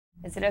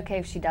Is it okay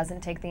if she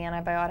doesn't take the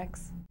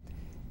antibiotics?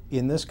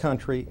 In this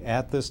country,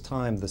 at this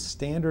time, the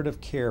standard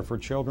of care for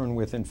children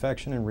with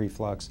infection and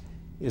reflux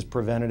is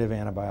preventative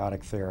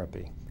antibiotic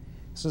therapy.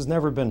 This has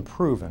never been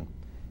proven.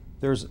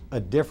 There's a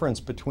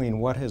difference between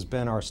what has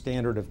been our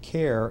standard of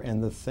care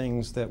and the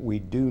things that we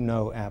do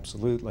know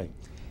absolutely.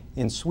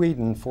 In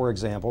Sweden, for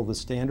example, the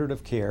standard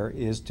of care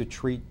is to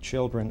treat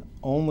children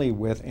only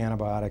with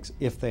antibiotics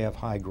if they have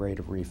high grade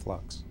of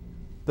reflux.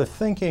 The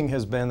thinking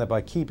has been that by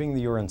keeping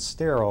the urine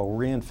sterile,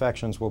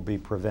 reinfections will be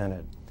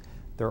prevented.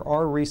 There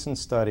are recent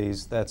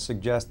studies that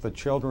suggest that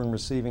children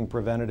receiving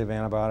preventative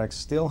antibiotics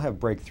still have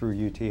breakthrough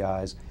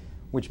UTIs,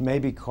 which may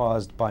be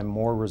caused by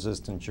more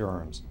resistant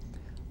germs.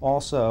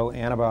 Also,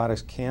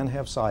 antibiotics can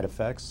have side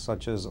effects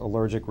such as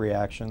allergic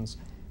reactions,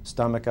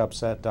 stomach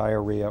upset,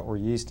 diarrhea, or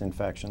yeast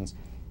infections,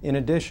 in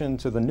addition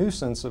to the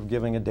nuisance of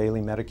giving a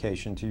daily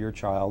medication to your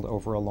child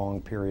over a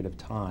long period of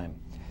time.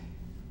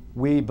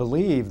 We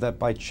believe that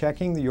by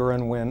checking the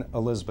urine when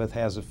Elizabeth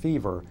has a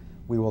fever,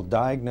 we will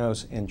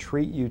diagnose and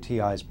treat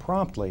UTIs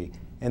promptly,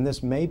 and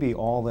this may be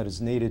all that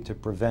is needed to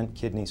prevent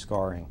kidney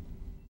scarring.